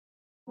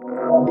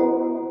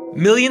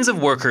Millions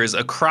of workers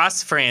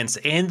across France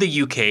and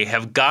the UK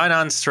have gone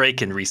on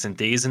strike in recent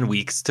days and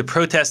weeks to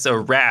protest a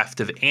raft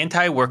of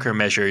anti-worker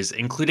measures,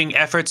 including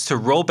efforts to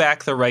roll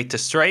back the right to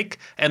strike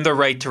and the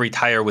right to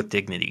retire with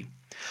dignity.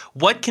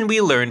 What can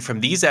we learn from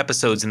these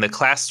episodes in the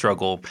class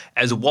struggle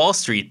as Wall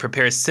Street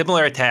prepares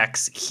similar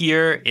attacks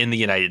here in the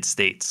United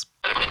States?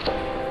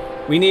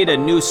 We need a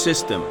new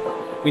system.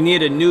 We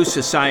need a new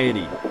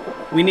society.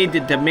 We need to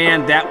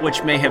demand that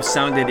which may have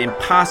sounded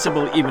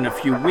impossible even a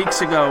few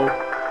weeks ago,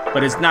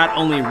 but is not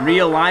only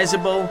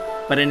realizable,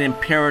 but an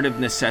imperative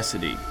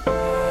necessity.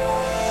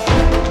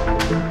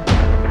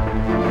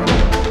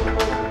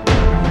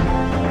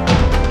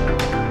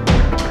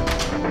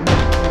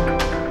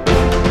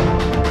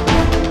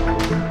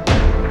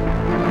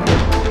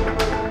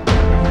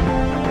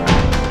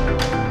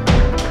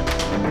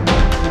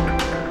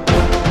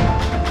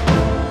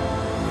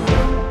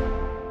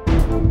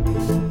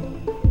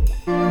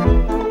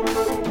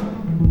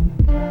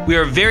 We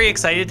are very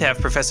excited to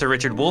have Professor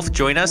Richard Wolff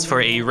join us for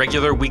a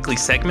regular weekly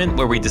segment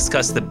where we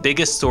discuss the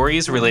biggest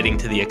stories relating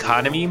to the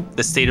economy,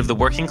 the state of the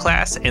working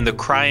class, and the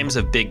crimes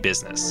of big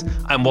business.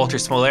 I'm Walter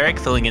Smolarek,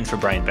 filling in for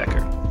Brian Becker.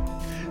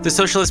 The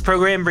Socialist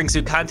Program brings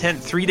you content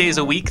 3 days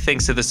a week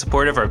thanks to the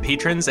support of our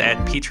patrons at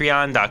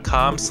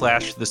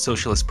patreon.com/The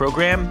Socialist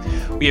Program.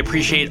 We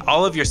appreciate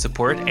all of your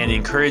support and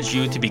encourage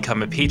you to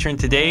become a patron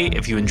today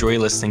if you enjoy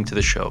listening to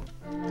the show.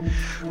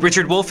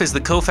 Richard Wolff is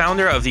the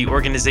co-founder of the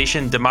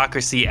organization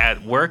Democracy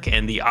at Work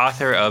and the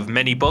author of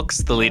many books,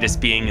 the latest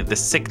being The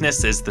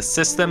Sickness is the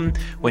System,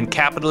 When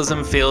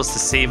Capitalism Fails to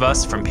Save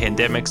Us from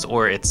Pandemics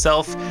or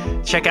Itself.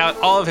 Check out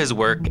all of his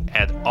work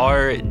at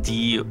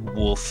rdwolff.com.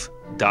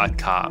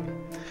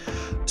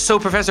 So,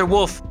 Professor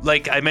Wolff,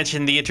 like I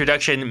mentioned in the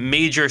introduction,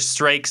 major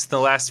strikes in the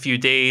last few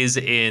days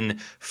in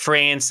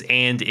France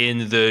and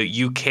in the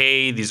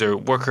UK. These are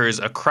workers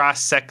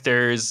across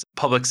sectors,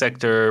 public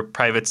sector,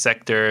 private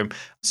sector,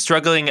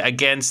 struggling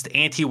against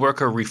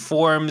anti-worker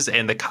reforms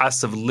and the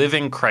cost of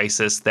living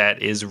crisis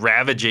that is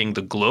ravaging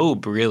the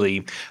globe,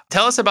 really.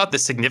 Tell us about the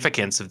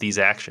significance of these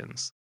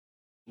actions.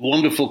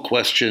 Wonderful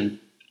question,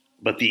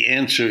 but the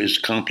answer is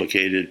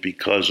complicated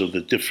because of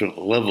the different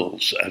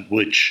levels at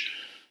which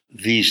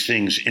these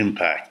things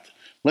impact.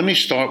 Let me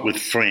start with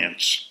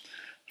France.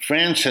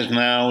 France has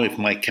now, if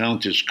my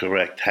count is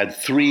correct, had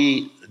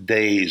 3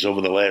 days over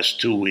the last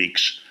 2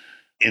 weeks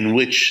in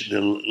which the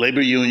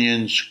labor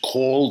unions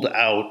called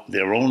out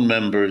their own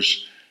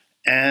members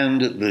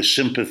and the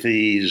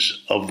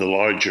sympathies of the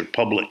larger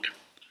public.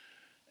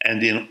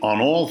 And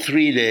on all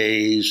 3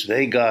 days,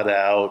 they got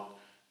out,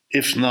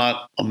 if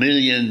not 1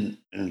 million,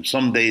 and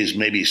some days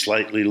maybe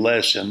slightly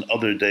less, and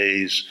other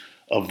days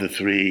of the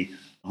 3,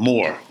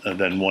 more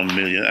than 1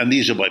 million. And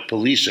these are by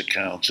police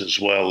accounts as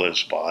well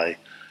as by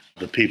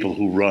the people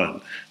who run.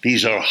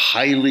 These are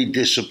highly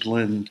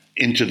disciplined,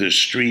 into the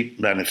street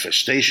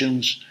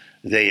manifestations.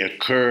 They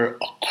occur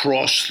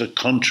across the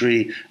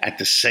country at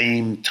the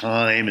same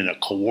time in a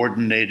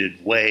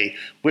coordinated way.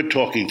 We're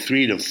talking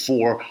 300 to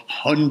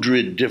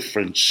 400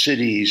 different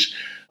cities.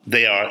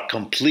 They are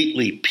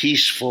completely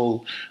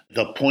peaceful.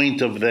 The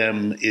point of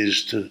them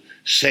is to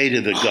say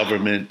to the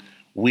government,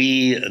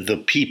 we, the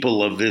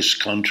people of this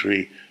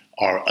country,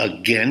 are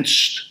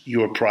against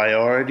your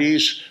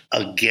priorities,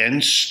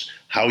 against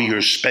how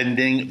you're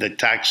spending the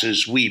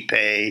taxes we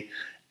pay,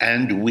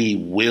 and we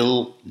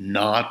will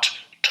not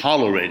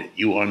tolerate it.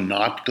 You are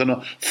not going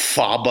to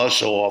fob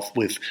us off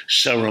with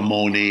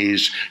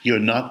ceremonies. You're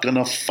not going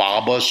to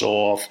fob us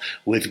off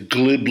with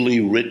glibly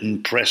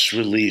written press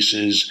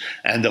releases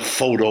and a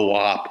photo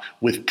op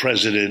with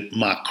President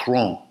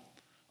Macron.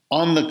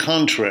 On the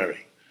contrary,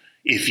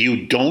 if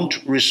you don't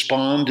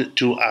respond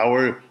to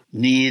our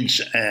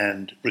needs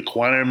and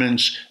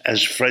requirements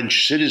as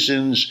French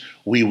citizens,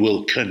 we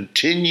will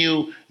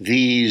continue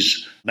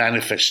these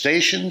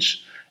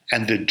manifestations,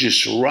 and the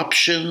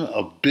disruption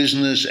of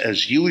business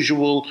as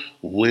usual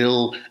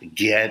will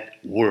get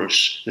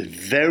worse. A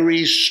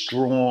very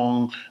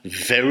strong,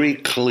 very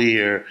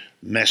clear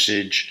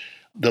message.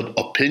 The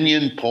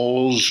opinion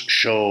polls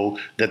show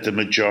that the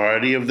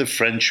majority of the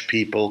French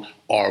people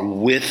are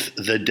with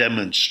the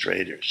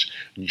demonstrators,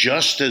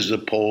 just as the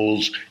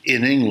polls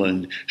in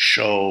England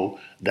show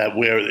that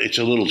where it's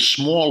a little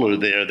smaller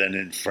there than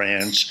in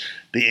France,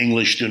 the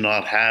English do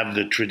not have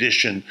the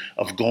tradition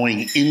of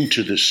going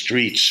into the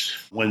streets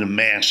when a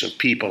mass of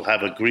people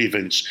have a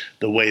grievance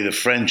the way the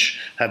French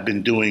have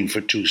been doing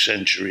for 2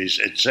 centuries,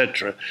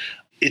 etc.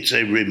 It's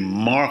a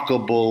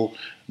remarkable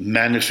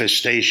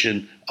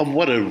manifestation of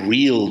what a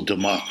real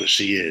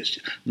democracy is.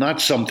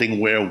 Not something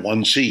where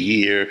once a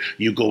year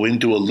you go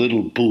into a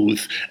little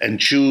booth and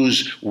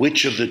choose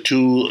which of the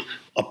 2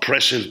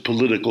 oppressive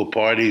political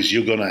parties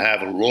you're going to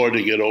have a roar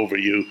to get over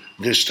you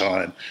this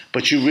time.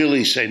 But you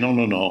really say, no,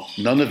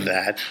 none of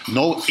that.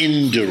 No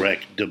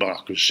indirect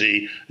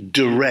democracy,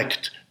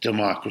 direct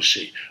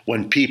democracy.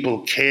 When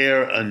people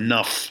care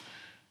enough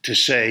to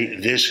say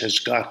this has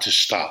got to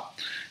stop.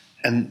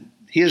 And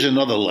here's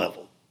another level.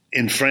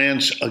 In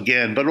France,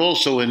 again, but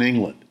also in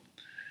England,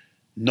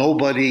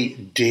 nobody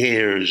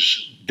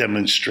dares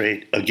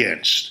demonstrate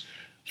against.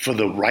 For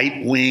the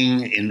right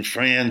wing in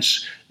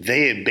France,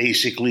 they have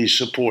basically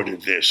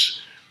supported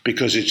this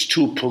because it's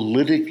too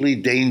politically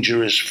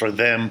dangerous for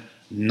them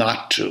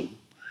not to,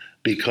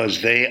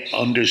 because they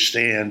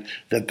understand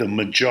that the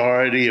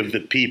majority of the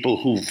people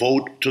who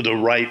vote to the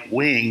right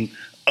wing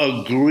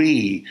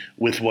agree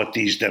with what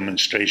these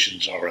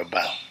demonstrations are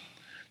about.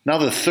 Now,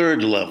 the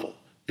third level,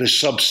 the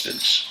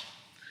substance.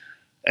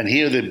 And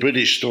here the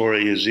British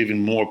story is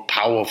even more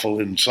powerful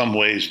in some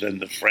ways than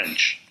the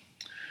French.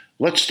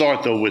 Let's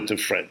start, though, with the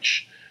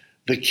French.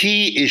 The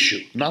key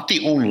issue, not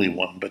the only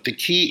one, but the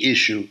key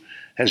issue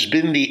has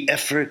been the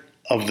effort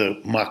of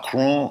the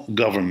Macron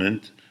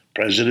government,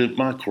 President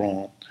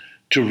Macron,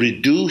 to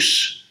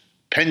reduce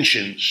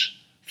pensions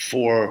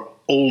for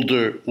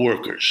older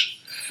workers.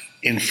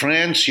 In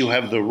France, you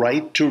have the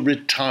right to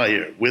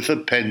retire with a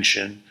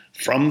pension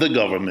from the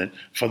government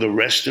for the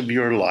rest of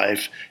your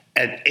life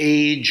at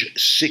age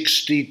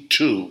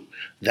 62.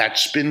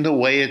 That's been the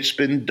way it's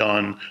been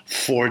done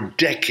for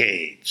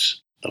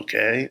decades,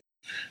 okay?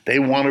 They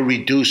want to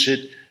reduce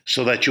it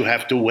so that you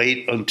have to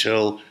wait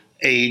until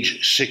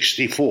age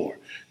 64.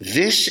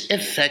 This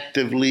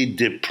effectively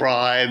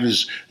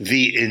deprives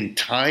the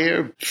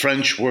entire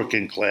French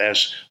working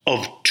class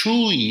of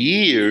 2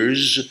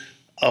 years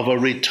of a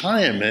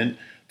retirement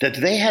that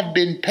they have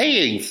been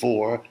paying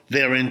for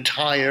their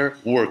entire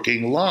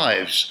working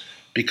lives,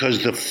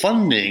 because the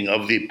funding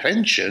of the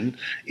pension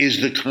is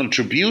the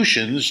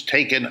contributions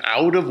taken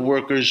out of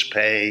workers'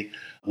 pay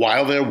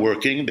while they're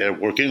working their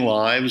working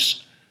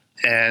lives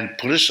and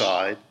put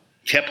aside,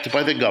 kept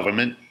by the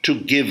government to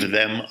give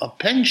them a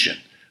pension.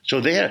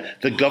 So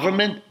the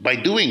government, by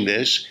doing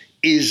this,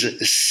 is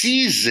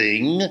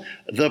seizing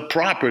the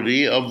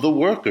property of the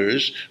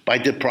workers by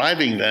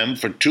depriving them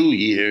for 2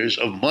 years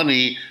of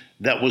money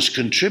that was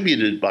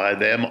contributed by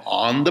them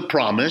on the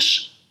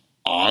promise,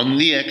 on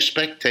the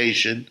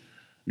expectation,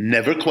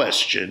 never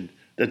questioned,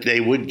 that they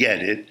would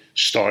get it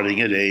starting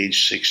at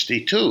age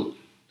 62.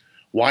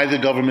 Why the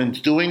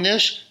government's doing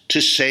this?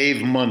 To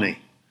save money.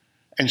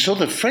 And so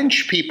the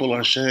French people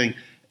are saying,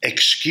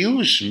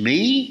 excuse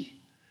me?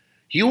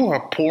 You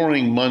are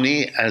pouring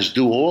money, as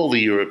do all the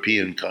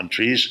European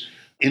countries,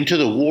 into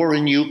the war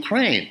in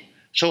Ukraine.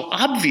 So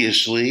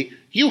obviously,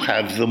 you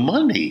have the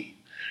money.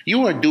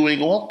 You are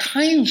doing all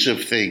kinds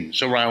of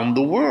things around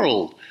the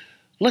world.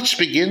 Let's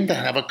begin to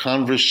have a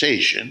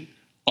conversation,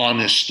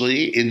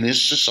 honestly, in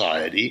this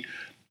society,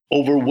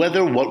 over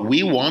whether what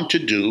we want to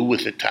do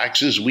with the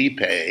taxes we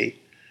pay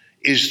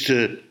is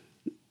to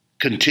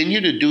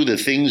continue to do the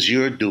things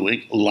you're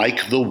doing,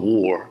 like the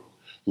war,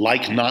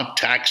 like not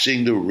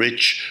taxing the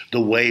rich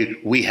the way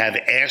we have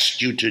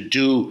asked you to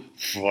do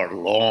for a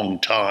long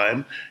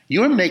time.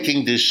 You're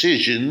making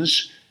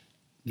decisions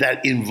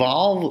that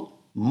involve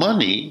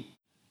money,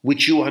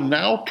 which you are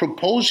now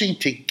proposing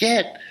to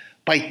get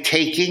by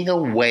taking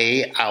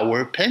away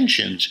our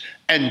pensions.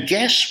 And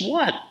guess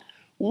what?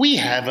 We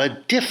have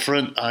a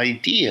different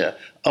idea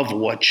of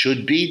what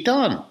should be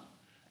done.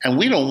 And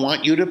we don't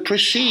want you to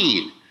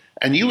proceed.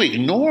 And you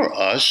ignore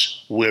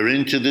us, we're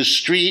into the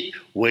street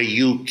where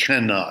you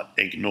cannot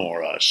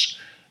ignore us.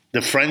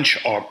 The French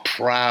are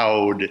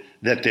proud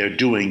that they're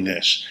doing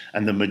this,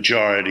 and the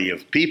majority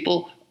of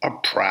people are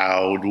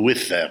proud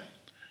with them.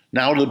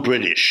 Now the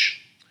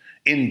British.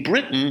 In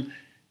Britain,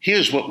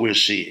 here's what we're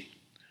seeing.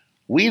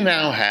 We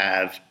now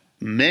have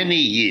many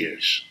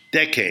years,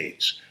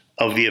 decades,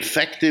 of the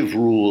effective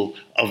rule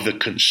of the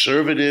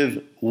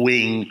conservative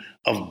wing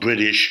of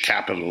British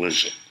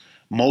capitalism,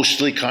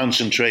 mostly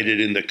concentrated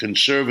in the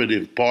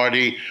Conservative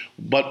Party,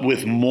 but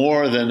with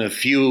more than a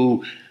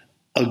few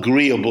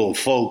agreeable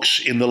folks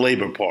in the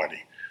Labour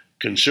Party.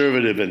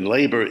 Conservative and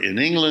Labour in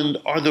England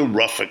are the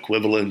rough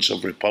equivalents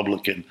of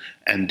Republican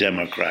and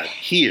Democrat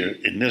here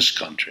in this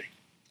country.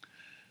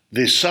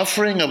 The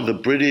suffering of the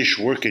British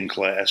working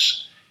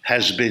class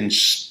has been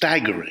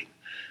staggering,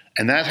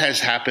 and that has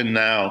happened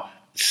now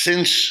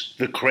since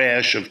the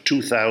crash of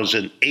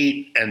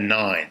 2008 and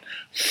 9,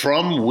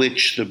 from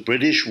which the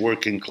British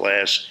working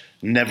class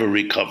never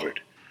recovered.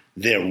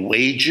 Their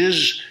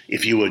wages,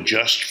 if you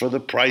adjust for the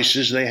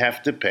prices they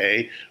have to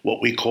pay,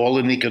 what we call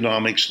in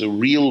economics the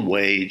real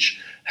wage,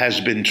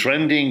 has been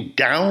trending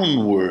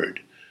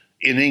downward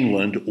in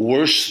England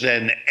worse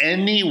than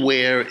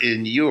anywhere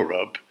in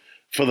Europe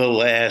for the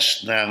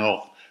last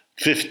now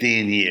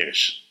 15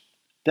 years.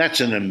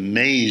 That's an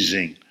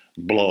amazing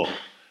blow.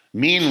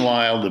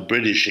 Meanwhile, the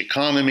British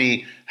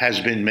economy has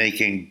been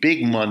making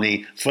big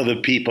money for the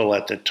people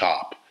at the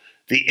top.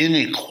 The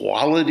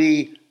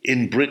inequality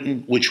in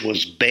Britain, which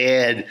was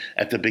bad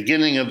at the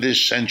beginning of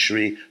this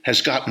century,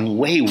 has gotten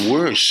way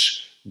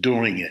worse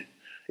during it.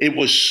 It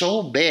was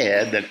so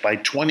bad that by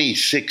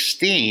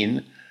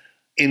 2016,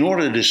 in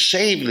order to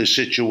save the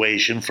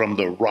situation from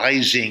the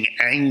rising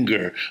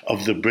anger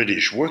of the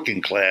British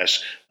working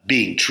class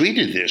being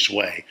treated this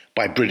way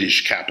by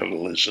British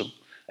capitalism,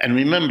 and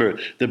remember,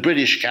 the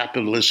British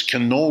capitalists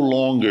can no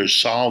longer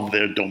solve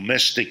their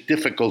domestic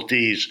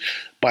difficulties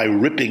by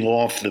ripping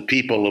off the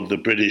people of the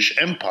British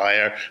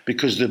Empire,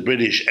 because the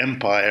British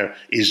Empire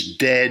is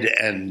dead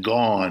and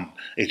gone.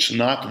 It's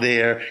not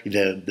there.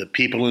 The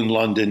people in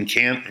London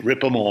can't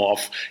rip them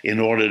off in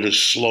order to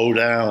slow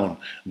down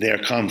their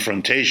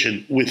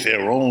confrontation with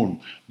their own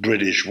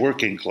British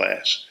working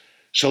class.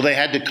 So they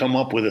had to come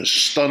up with a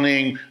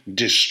stunning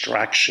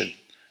distraction,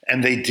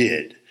 and they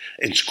did.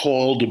 It's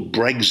called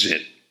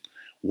Brexit.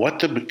 What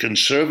the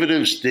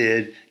Conservatives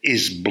did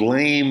is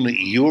blame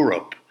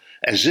Europe,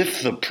 as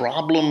if the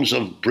problems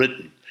of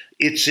Britain,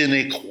 its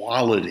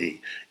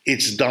inequality,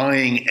 its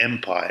dying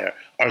empire,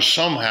 are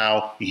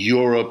somehow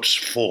Europe's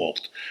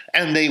fault.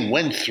 And they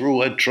went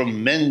through a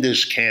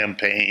tremendous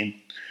campaign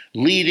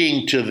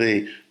leading to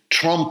the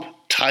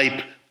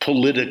Trump-type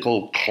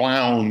political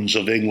clowns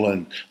of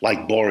England,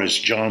 like Boris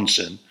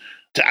Johnson,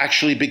 to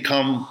actually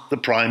become the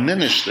prime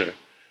minister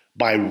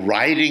by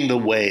riding the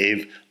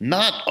wave,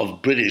 not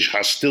of British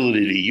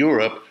hostility to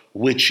Europe,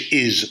 which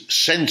is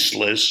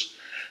senseless,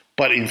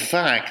 but in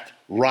fact,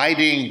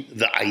 riding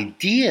the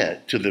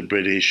idea to the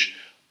British,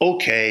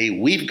 okay,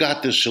 we've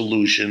got the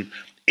solution.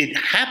 It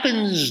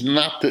happens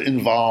not to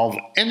involve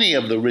any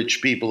of the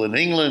rich people in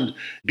England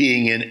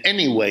being in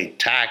any way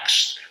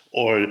taxed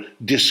or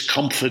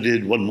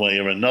discomfited one way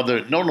or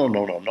another.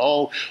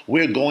 No.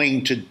 We're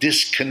going to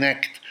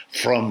disconnect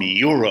from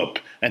Europe,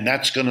 and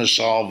that's going to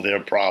solve their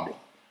problem.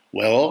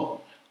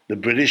 Well, the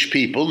British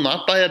people,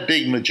 not by a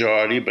big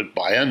majority, but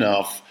by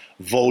enough,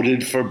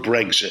 voted for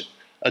Brexit.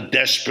 A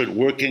desperate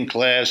working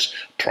class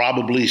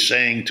probably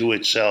saying to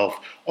itself,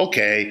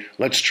 okay,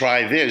 let's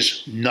try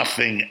this.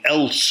 Nothing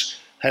else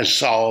has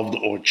solved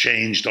or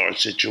changed our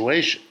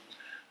situation.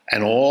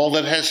 And all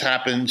that has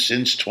happened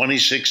since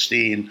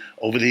 2016,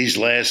 over these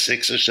last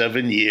 6 or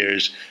 7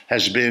 years,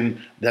 has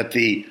been that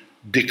the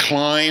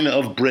decline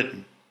of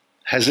Britain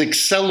has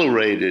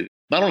accelerated.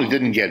 Not only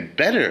didn't get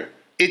better,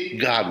 it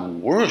got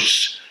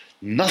worse.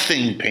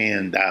 Nothing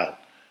panned out.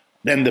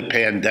 Then the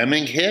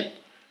pandemic hit.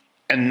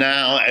 And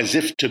now, as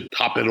if to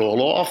top it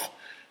all off,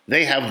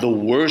 they have the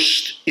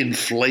worst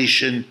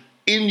inflation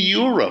in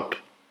Europe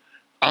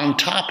on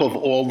top of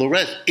all the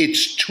rest.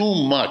 It's too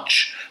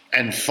much.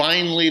 And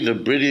finally, the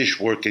British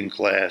working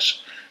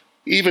class,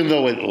 even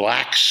though it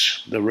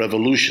lacks the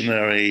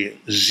revolutionary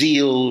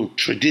zeal,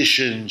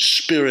 tradition,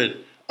 spirit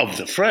of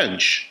the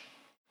French,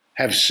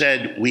 have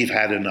said, we've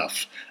had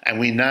enough. And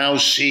we now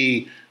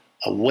see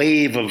a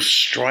wave of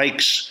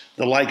strikes,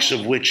 the likes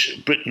of which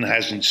Britain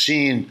hasn't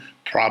seen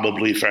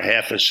probably for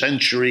half a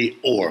century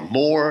or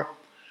more.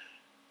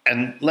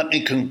 And let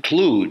me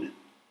conclude.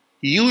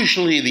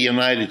 Usually the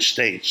United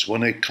States,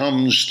 when it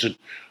comes to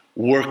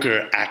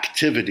worker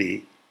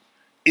activity,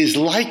 is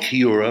like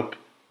Europe,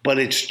 but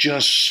it's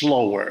just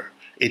slower.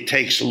 It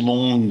takes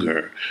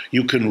longer.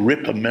 You can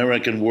rip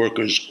American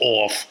workers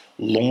off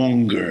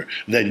longer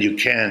than you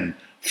can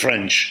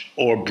French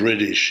or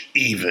British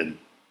even.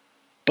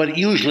 But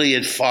usually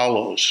it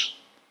follows.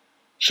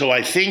 So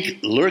I think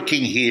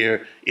lurking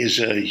here is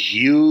a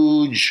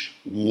huge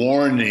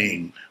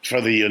warning for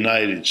the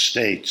United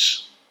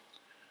States.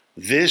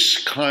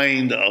 This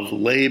kind of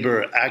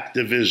labor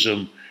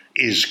activism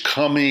is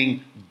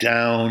coming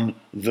down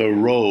the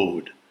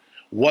road.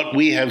 What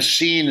we have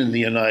seen in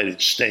the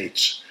United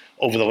States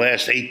over the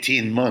last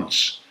 18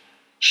 months,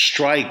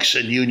 strikes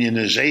and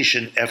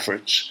unionization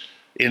efforts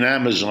in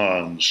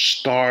Amazon,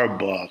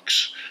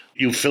 Starbucks,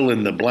 you fill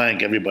in the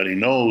blank, everybody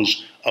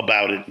knows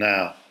about it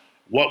now.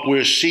 What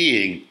we're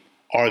seeing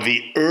are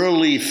the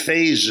early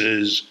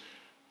phases,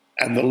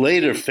 and the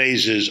later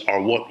phases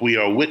are what we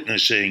are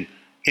witnessing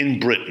in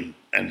Britain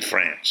and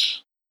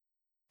France.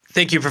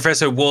 Thank you,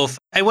 Professor Wolff.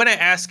 I want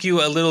to ask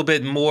you a little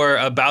bit more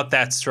about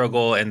that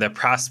struggle and the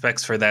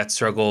prospects for that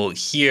struggle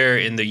here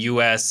in the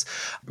U.S.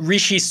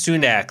 Rishi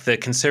Sunak, the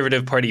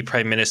Conservative Party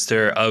Prime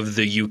Minister of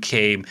the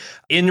UK,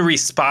 in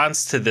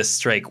response to this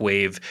strike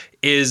wave,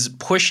 is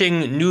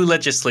pushing new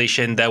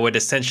legislation that would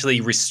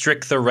essentially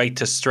restrict the right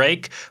to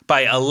strike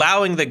by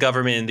allowing the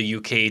government in the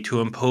UK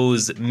to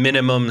impose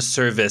minimum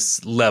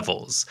service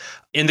levels.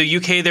 In the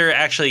UK, there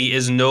actually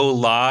is no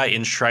law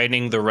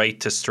enshrining the right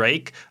to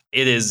strike.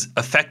 It is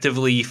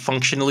effectively,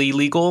 functionally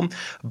legal,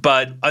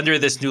 but under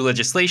this new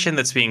legislation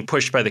that's being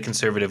pushed by the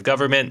Conservative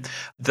government,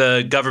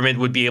 the government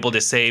would be able to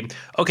say,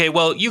 okay,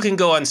 well, you can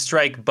go on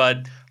strike,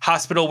 but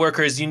hospital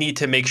workers, you need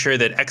to make sure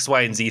that X,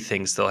 Y, and Z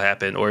things still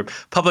happen. Or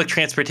public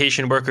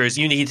transportation workers,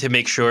 you need to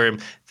make sure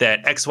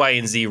that X, Y,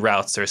 and Z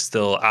routes are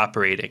still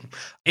operating.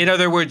 In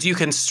other words, you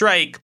can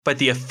strike, but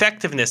the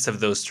effectiveness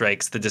of those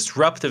strikes, the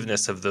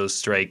disruptiveness of those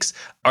strikes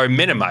are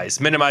minimized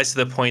to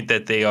the point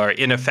that they are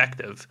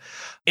ineffective.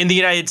 In the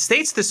United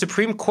States, the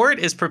Supreme Court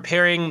is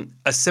preparing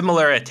a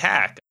similar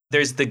attack.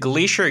 There's the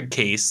Glacier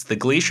case, the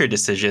Glacier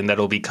decision that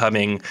will be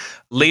coming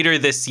later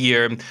this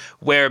year,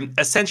 where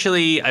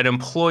essentially an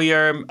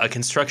employer, a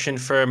construction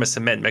firm, a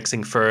cement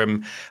mixing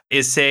firm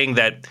is saying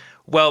that,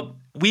 well,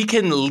 we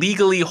can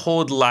legally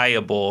hold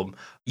liable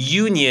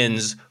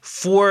unions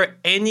for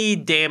any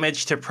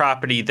damage to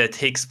property that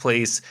takes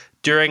place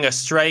during a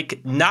strike,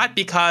 not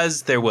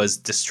because there was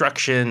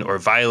destruction or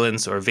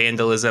violence or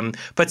vandalism,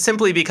 but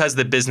simply because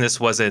the business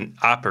wasn't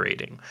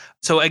operating.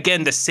 So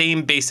again, the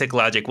same basic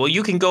logic. Well,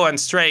 you can go on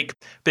strike,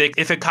 but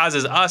if it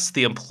causes us,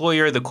 the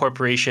employer, the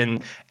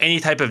corporation, any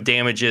type of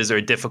damages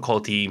or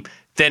difficulty,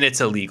 then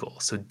it's illegal.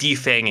 So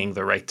defanging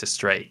the right to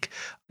strike.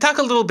 Talk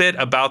a little bit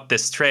about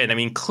this trend. I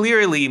mean,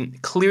 clearly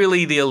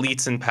the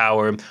elites in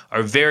power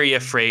are very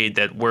afraid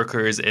that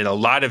workers in a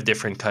lot of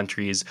different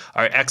countries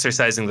are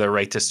exercising their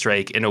right to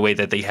strike in a way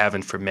that they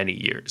haven't for many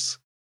years.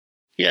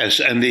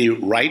 Yes, and the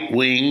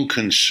right-wing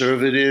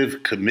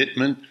conservative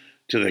commitment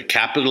to the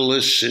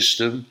capitalist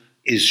system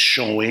is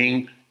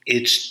showing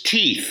its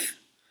teeth.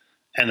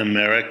 And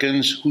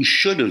Americans who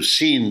should have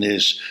seen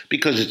this,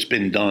 because it's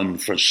been done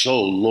for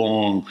so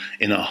long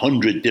in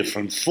 100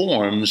 different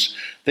forms,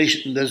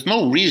 there's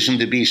no reason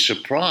to be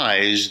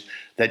surprised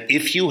that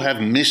if you have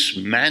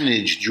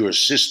mismanaged your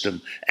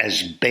system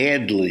as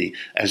badly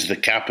as the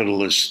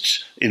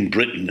capitalists in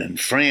Britain and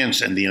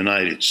France and the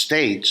United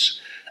States,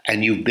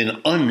 and you've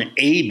been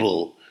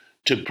unable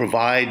to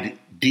provide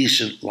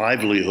decent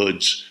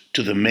livelihoods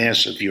to the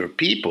mass of your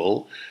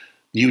people,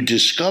 you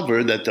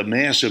discover that the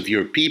mass of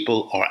your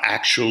people are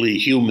actually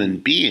human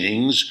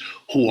beings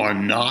who are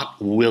not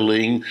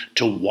willing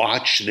to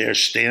watch their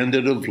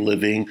standard of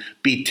living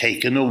be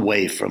taken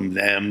away from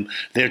them,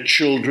 their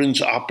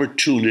children's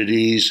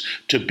opportunities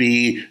to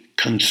be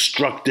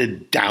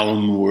constructed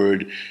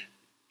downward.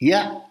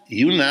 Yeah,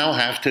 you now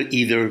have to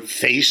either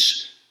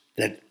face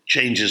that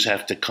changes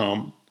have to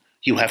come.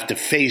 You have to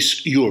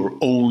face your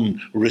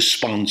own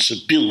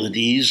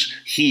responsibilities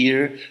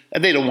here,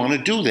 and they don't want to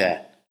do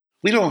that.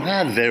 We don't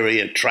have very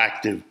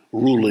attractive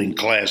ruling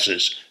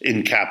classes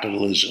in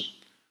capitalism.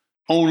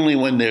 Only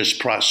when there's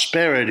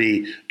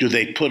prosperity do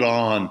they put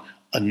on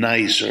a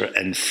nicer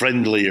and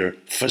friendlier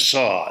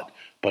facade.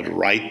 But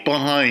right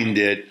behind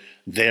it,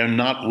 they're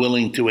not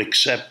willing to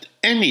accept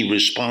any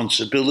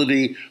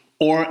responsibility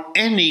or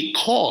any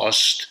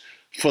cost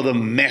for the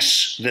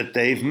mess that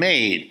they've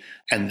made.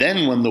 And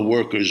then when the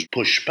workers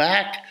push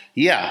back,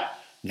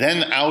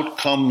 then out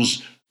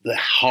comes the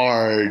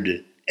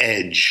hard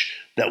edge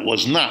that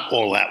was not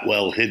all that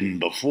well hidden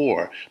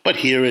before, but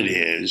here it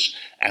is,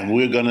 and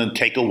we're going to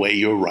take away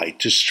your right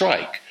to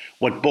strike.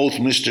 What both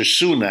Mr.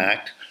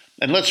 Sunak,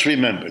 and let's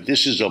remember,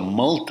 this is a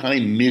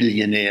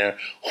multimillionaire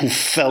who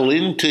fell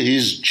into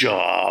his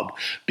job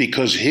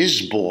because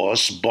his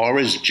boss,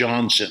 Boris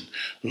Johnson,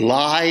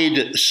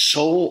 lied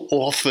so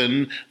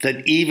often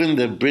that even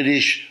the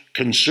British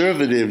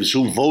conservatives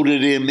who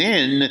voted him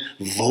in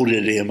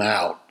voted him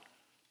out.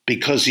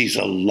 Because he's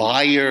a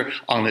liar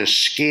on a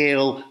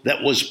scale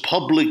that was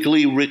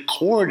publicly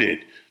recorded.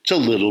 It's a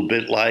little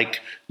bit like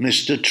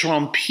Mr.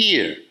 Trump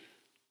here.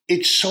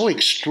 It's so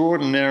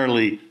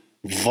extraordinarily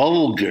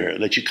vulgar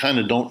that you kind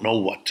of don't know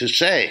what to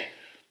say.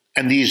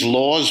 And these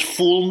laws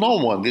fool no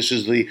one. This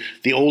is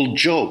the old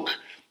joke.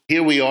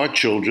 Here we are,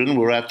 children.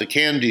 We're at the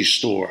candy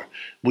store.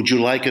 Would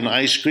you like an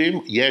ice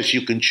cream? Yes,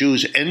 you can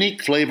choose any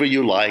flavor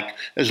you like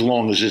as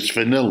long as it's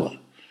vanilla.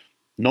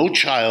 No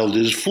child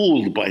is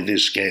fooled by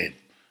this game.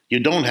 You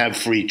don't have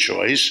free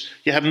choice.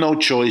 You have no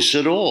choice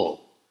at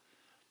all.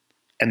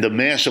 And the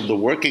mass of the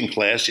working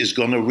class is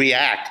going to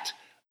react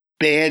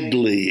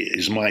badly,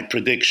 is my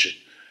prediction,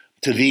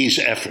 to these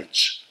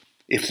efforts.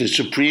 If the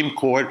Supreme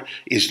Court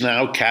is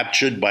now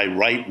captured by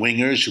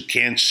right-wingers who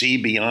can't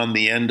see beyond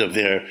the end of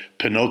their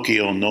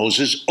Pinocchio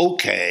noses,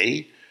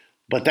 okay,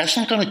 but that's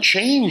not going to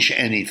change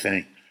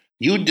anything.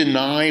 You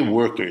deny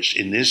workers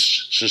in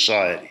this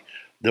society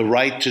the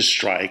right to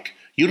strike,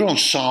 you don't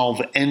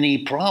solve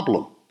any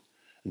problem.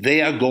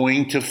 They are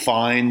going to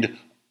find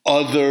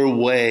other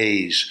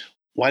ways.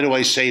 Why do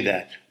I say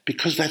that?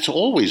 Because that's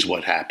always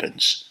what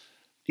happens.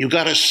 You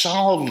got to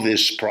solve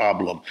this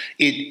problem.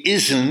 It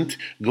isn't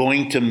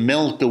going to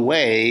melt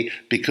away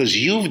because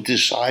you've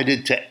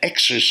decided to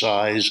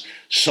exercise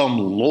some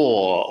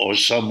law or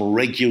some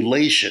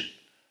regulation.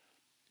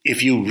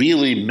 If you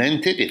really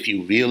meant it, if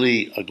you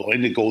really are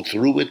going to go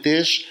through with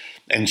this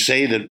and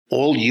say that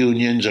all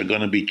unions are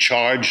going to be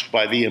charged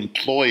by the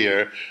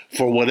employer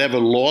for whatever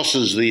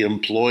losses the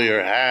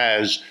employer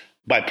has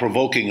by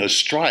provoking a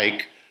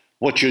strike,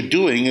 what you're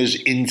doing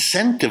is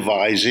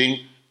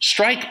incentivizing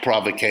strike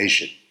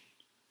provocation.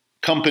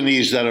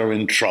 Companies that are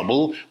in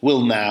trouble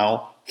will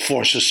now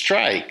force a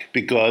strike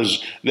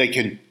because they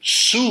can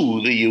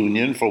sue the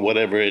union for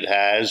whatever it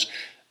has,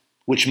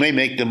 which may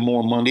make them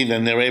more money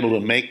than they're able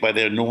to make by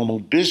their normal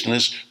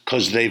business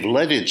because they've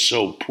led it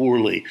so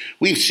poorly.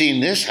 We've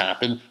seen this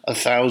happen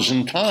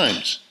 1,000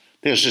 times.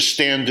 There's a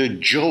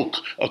standard joke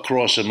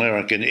across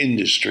American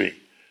industry.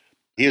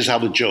 Here's how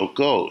the joke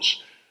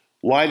goes.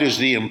 Why does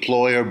the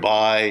employer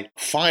buy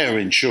fire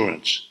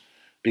insurance?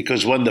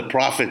 Because when the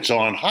profits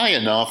aren't high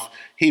enough,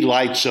 he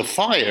lights a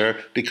fire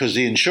because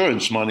the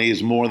insurance money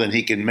is more than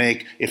he can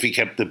make if he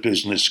kept the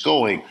business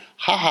going.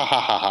 Ha, ha,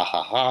 ha, ha, ha,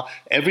 ha, ha.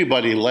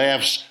 Everybody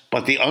laughs,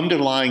 but the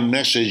underlying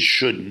message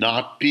should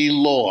not be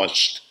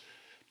lost.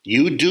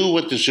 You do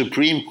what the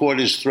Supreme Court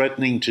is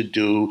threatening to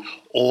do.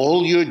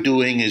 All you're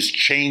doing is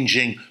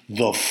changing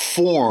the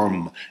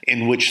form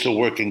in which the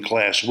working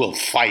class will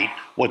fight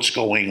what's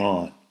going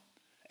on.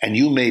 And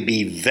you may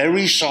be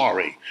very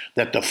sorry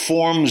that the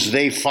forms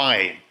they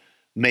find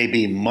may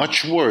be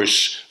much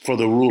worse for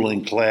the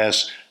ruling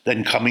class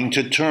than coming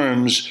to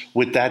terms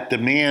with that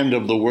demand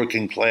of the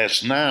working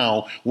class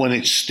now, when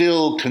it's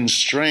still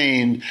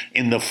constrained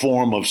in the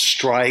form of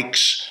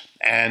strikes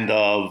and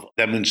of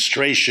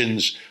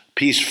demonstrations,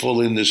 peaceful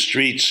in the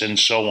streets and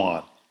so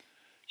on.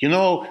 You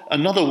know,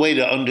 another way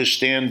to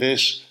understand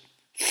this,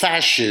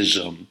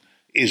 fascism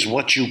is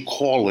what you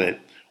call it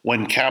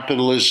when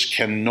capitalists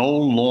can no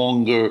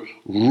longer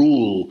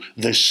rule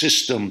the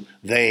system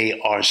they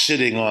are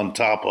sitting on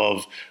top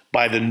of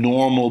by the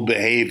normal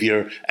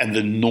behavior and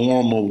the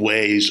normal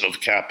ways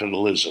of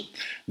capitalism.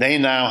 They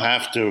now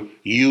have to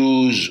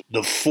use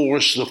the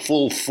force, the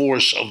full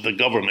force of the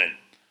government,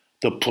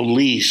 the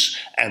police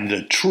and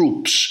the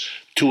troops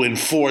to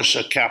enforce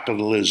a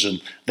capitalism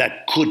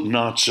that could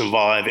not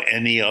survive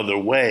any other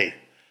way.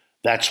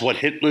 That's what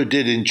Hitler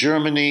did in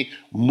Germany,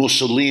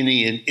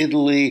 Mussolini in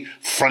Italy,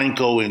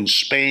 Franco in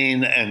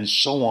Spain, and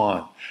so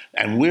on.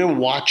 And we're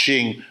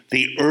watching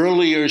the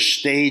earlier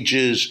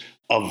stages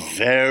of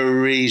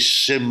very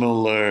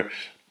similar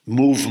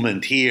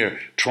movement here,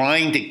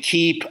 trying to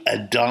keep a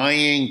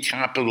dying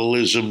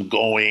capitalism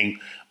going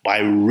by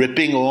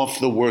ripping off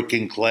the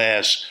working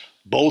class,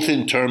 both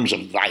in terms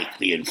of like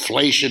the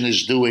inflation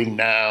is doing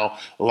now,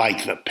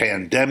 like the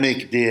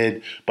pandemic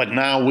did, but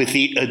now with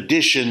the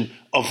addition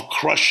of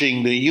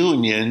crushing the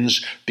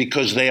unions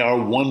because they are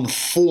one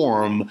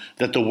form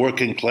that the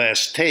working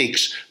class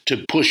takes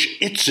to push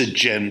its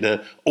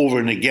agenda over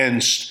and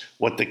against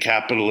what the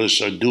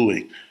capitalists are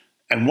doing.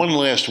 And one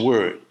last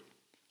word,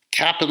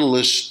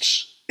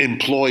 capitalists,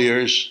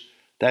 employers,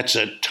 that's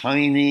a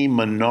tiny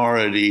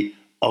minority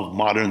of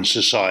modern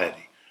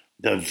society.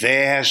 The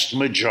vast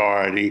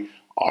majority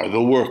are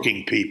the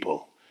working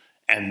people.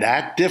 And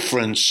that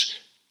difference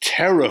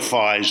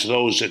terrifies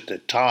those at the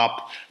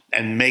top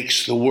and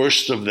makes the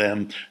worst of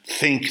them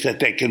think that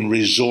they can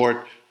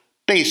resort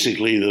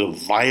basically to the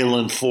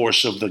violent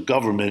force of the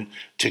government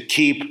to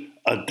keep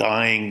a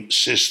dying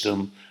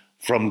system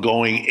from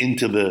going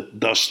into the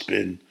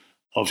dustbin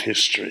of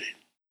history.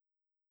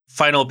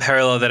 Final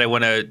parallel that I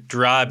want to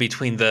draw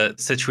between the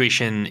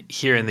situation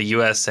here in the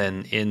US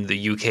and in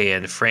the UK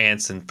and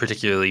France, and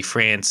particularly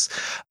France.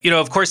 You know,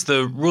 of course,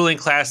 the ruling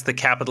class, the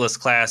capitalist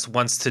class,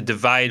 wants to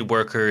divide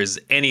workers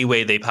any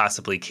way they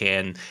possibly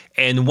can.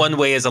 And one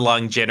way is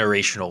along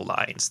generational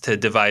lines, to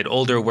divide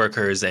older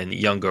workers and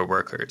younger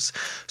workers.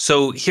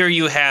 So here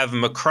you have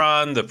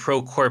Macron, the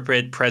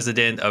pro-corporate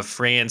president of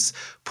France,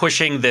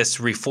 pushing this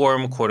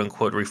reform, quote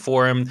unquote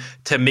reform,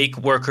 to make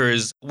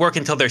workers work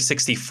until they're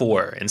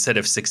 64 instead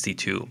of 62.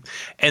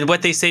 And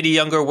what they say to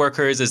younger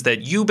workers is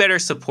that you better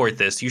support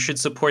this. You should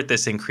support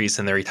this increase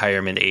in the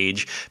retirement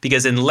age,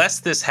 because unless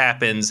this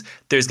happens,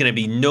 there's going to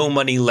be no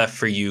money left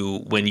for you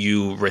when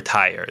you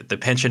retire. The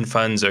pension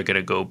funds are going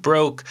to go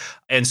broke.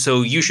 And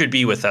so you should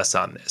be with us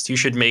on this. You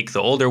should make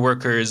the older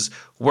workers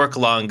work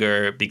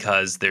longer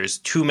because there's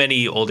too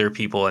many older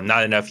people and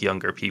not enough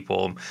younger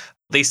people.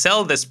 They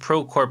sell this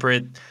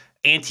pro-corporate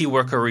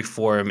anti-worker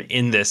reform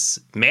in this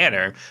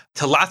manner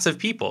to lots of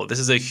people. This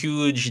is a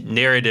huge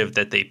narrative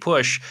that they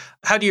push.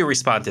 How do you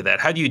respond to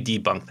that? How do you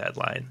debunk that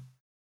line?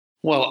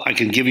 Well, I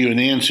can give you an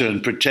answer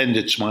and pretend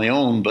it's my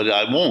own, but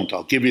I won't.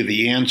 I'll give you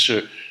the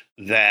answer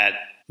that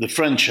the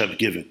French have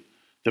given,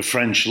 the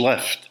French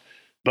left.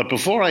 But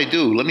before I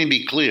do, let me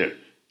be clear.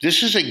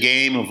 This is a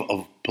game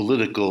of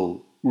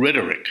political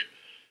rhetoric.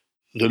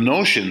 The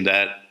notion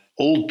that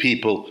old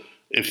people,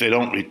 if they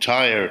don't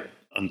retire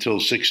until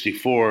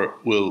 64,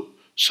 will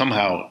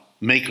somehow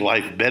make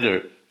life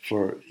better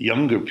for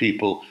younger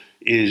people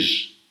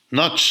is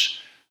nuts.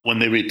 When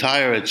they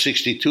retire at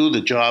 62, the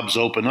jobs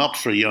open up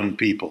for young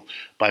people.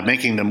 By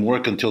making them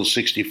work until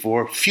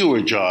 64,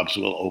 fewer jobs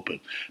will open.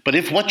 But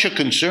if what you're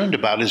concerned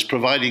about is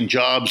providing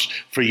jobs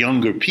for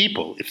younger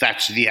people, if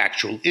that's the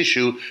actual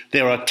issue,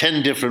 there are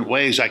 10 different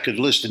ways I could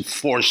list in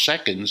 4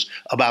 seconds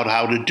about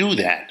how to do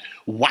that.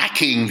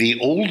 Whacking the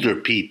older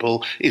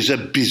people is a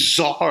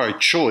bizarre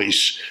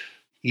choice.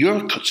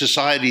 Your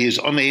society is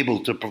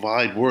unable to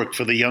provide work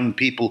for the young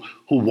people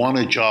who want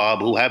a job,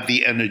 who have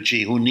the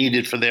energy, who need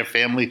it for their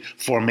family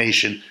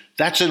formation.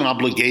 That's an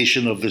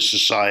obligation of the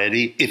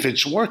society if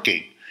it's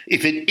working.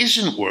 If it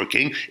isn't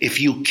working, if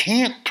you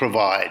can't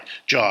provide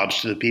jobs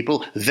to the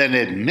people, then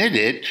admit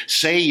it.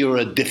 Say you're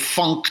a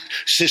defunct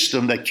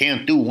system that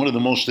can't do one of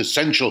the most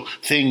essential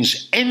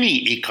things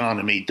any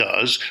economy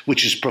does,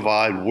 which is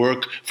provide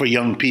work for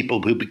young people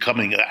who are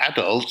becoming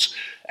adults.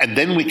 And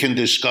then we can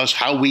discuss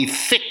how we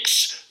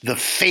fix the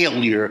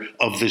failure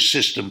of the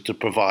system to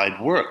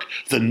provide work.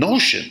 The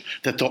notion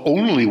that the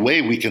only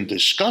way we can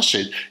discuss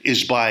it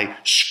is by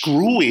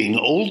screwing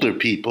older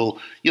people,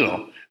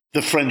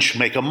 the French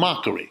make a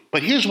mockery.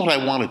 But here's what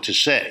I wanted to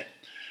say.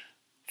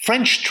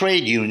 French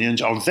trade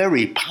unions are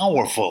very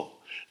powerful.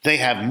 They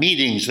have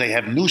meetings, they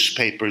have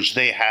newspapers,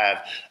 they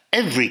have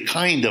every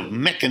kind of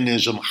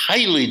mechanism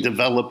highly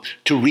developed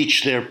to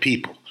reach their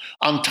people.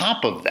 On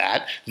top of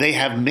that, they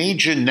have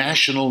major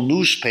national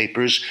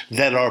newspapers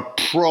that are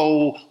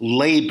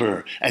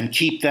pro-labor and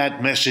keep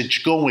that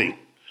message going.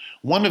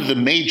 One of the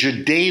major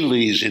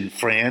dailies in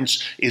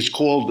France is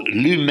called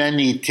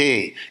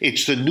L'Humanité.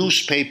 It's the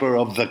newspaper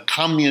of the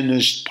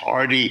Communist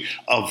Party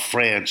of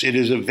France. It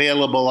is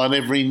available on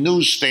every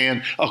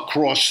newsstand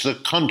across the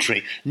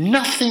country.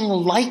 Nothing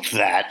like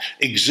that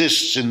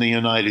exists in the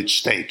United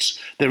States.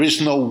 There is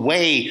no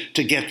way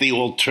to get the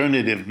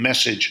alternative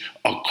message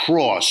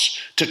across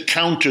to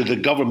counter the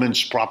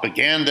government's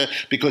propaganda,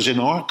 because in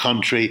our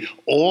country,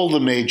 all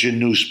the major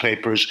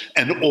newspapers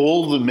and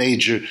all the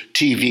major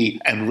TV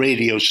and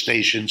radio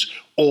stations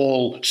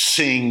all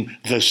sing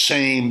the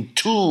same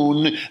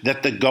tune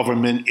that the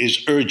government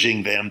is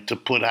urging them to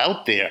put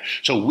out there.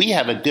 So we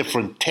have a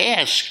different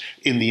task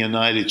in the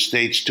United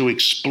States to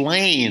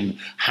explain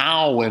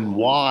how and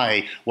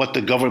why what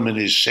the government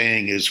is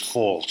saying is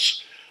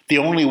false. The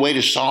only way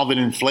to solve an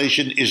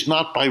inflation is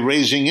not by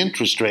raising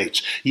interest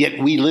rates, yet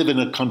we live in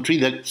a country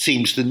that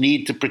seems to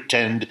need to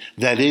pretend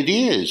that it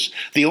is.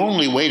 The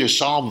only way to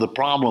solve the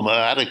problem of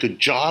adequate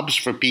jobs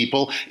for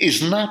people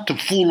is not to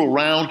fool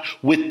around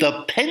with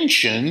the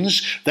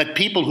pensions that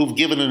people who've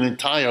given an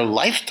entire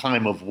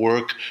lifetime of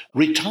work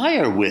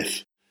retire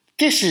with.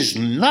 This is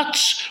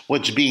nuts,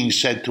 what's being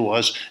said to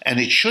us, and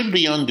it should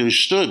be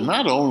understood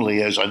not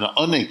only as an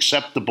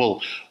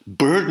unacceptable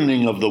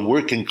burdening of the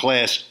working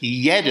class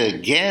yet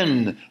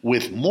again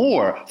with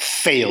more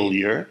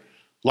failure,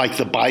 like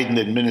the Biden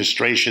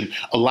administration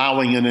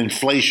allowing an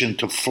inflation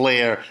to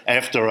flare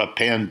after a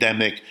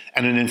pandemic,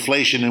 and an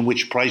inflation in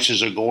which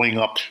prices are going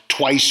up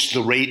twice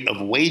the rate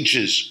of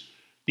wages.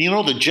 You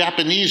know, the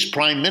Japanese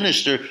prime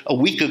minister a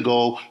week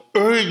ago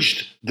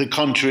urged the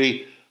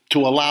country to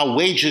allow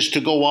wages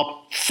to go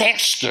up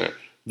faster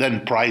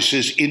than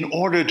prices in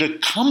order to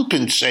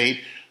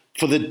compensate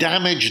for the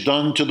damage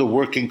done to the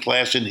working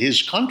class in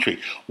his country.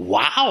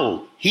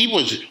 Wow! He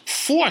was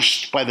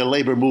forced by the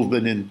labor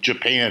movement in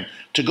Japan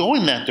to go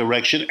in that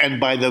direction,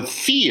 and by the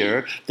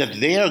fear that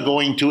they are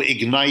going to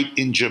ignite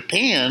in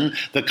Japan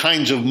the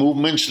kinds of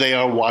movements they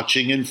are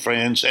watching in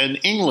France and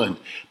England.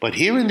 But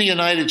here in the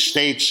United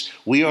States,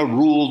 we are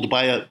ruled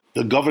by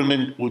the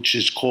government which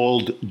is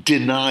called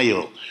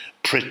denial.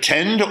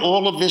 Pretend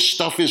all of this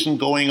stuff isn't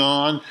going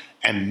on,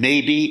 and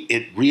maybe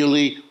it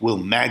really will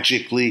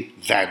magically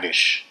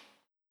vanish.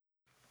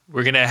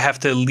 We're going to have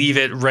to leave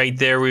it right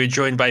there. We were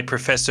joined by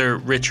Professor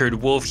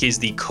Richard Wolff. He's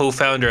the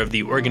co-founder of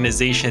the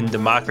organization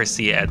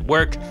Democracy at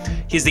Work.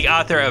 He's the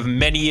author of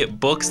many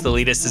books. The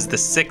latest is The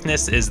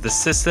Sickness is the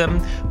System: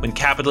 When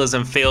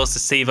Capitalism Fails to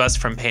Save Us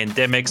from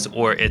Pandemics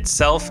or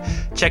Itself.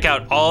 Check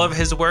out all of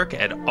his work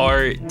at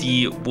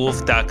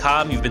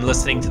rdwolff.com. You've been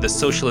listening to The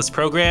Socialist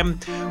Program.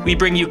 We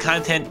bring you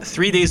content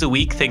 3 days a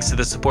week thanks to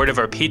the support of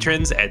our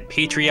patrons at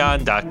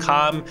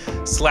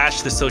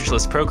patreon.com/The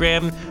Socialist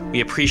Program.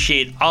 We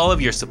appreciate all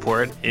of your support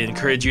and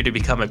encourage you to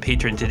become a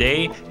patron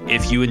today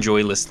if you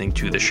enjoy listening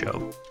to the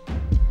show.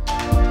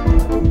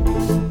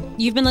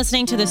 You've been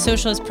listening to The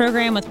Socialist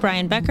Program with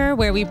Brian Becker,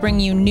 where we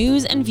bring you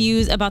news and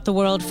views about the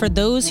world for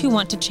those who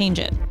want to change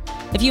it.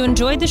 If you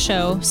enjoyed the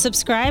show,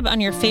 subscribe on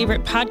your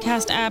favorite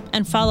podcast app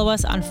and follow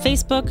us on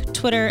Facebook,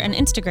 Twitter, and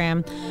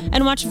Instagram,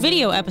 and watch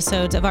video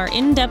episodes of our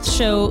in-depth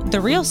show,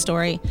 The Real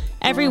Story,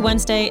 every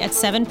Wednesday at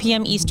 7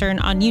 p.m. Eastern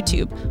on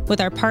YouTube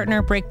with our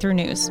partner Breakthrough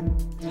News.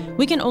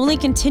 We can only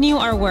continue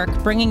our work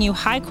bringing you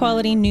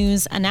high-quality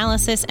news,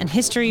 analysis, and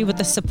history with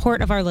the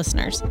support of our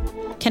listeners.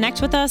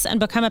 Connect with us and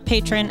become a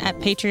patron at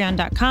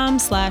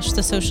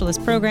patreon.com/The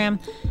Socialist Program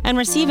and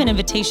receive an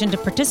invitation to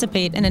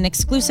participate in an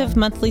exclusive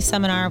monthly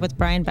seminar with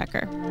Brian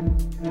Becker.